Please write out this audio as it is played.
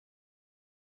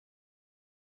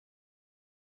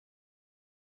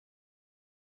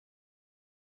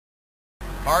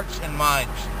Hearts and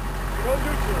minds.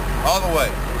 All the way.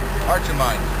 Hearts and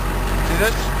minds. See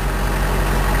this?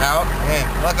 Out, in.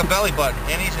 Like a belly button.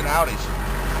 Innies and outies.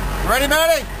 You ready,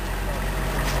 Matty?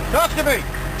 Talk to me.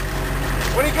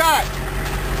 What do you got?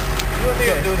 You and me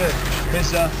will do this.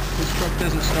 His truck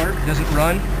doesn't start, doesn't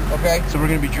run. Okay. So we're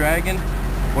going to be dragging.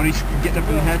 What he's getting up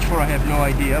in the hatch for, I have no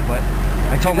idea, but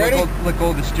I told him let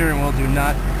go of the steering wheel.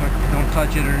 Don't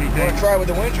touch it or anything. You want to try with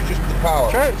the winch or just with the power?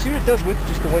 Try it. See what it does with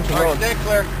just the winch alone. All right, stay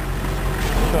clear.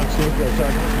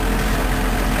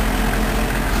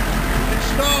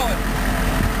 Install it.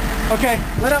 Okay,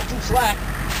 let up some slack.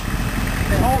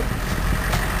 Okay, hold.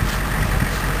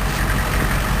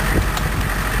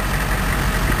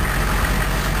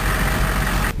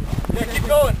 Yeah, keep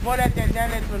going. More than that,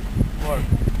 then it will work.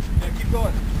 Yeah, keep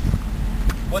going.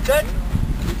 What's that?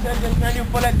 He said just when you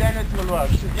pull it, then it will work.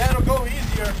 Yeah, it'll go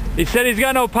easier. He said he's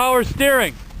got no power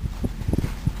steering.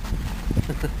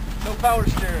 No power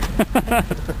steering.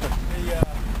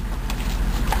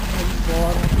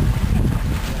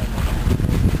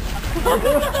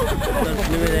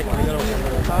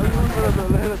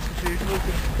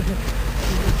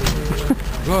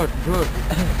 Good.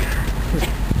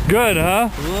 Good, huh?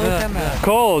 Yeah.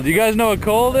 Cold. You guys know what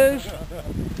cold is?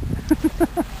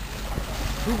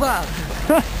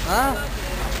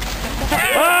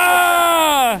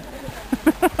 Ah!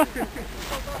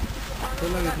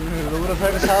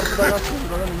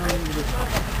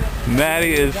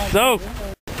 Matty is soaked.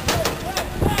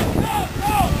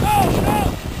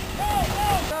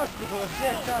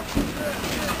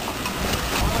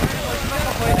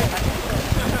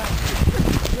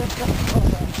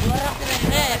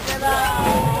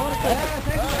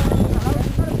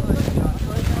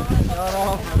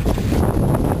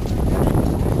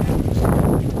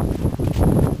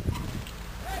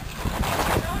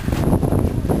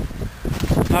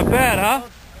 Not bad, huh?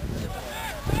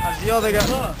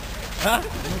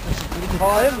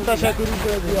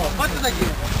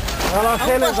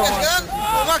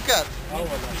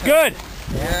 Good.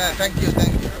 Yeah, thank you.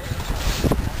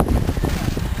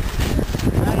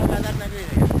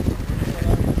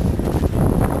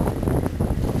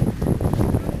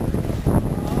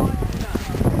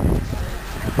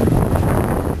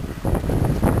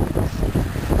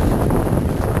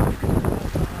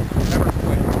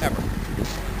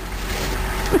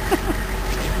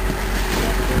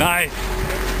 Nice.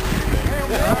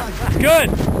 Good.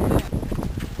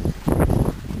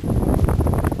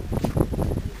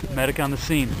 Medic on the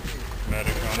scene.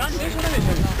 Medic on the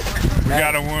scene. We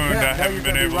got a wound. I haven't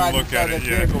been able to look at it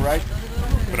yet. Right?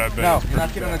 But I bet No, you're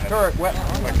not getting on the turret wet.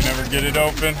 I can never get it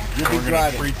open. You'll be We're going to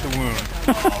driving. treat the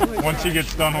wound. Once he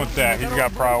gets done with that, he's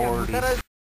got priorities.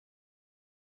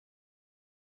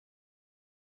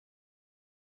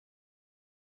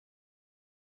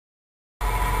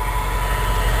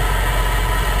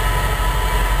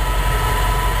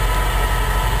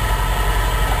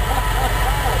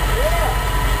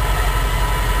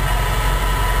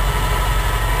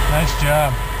 Nice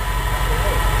job.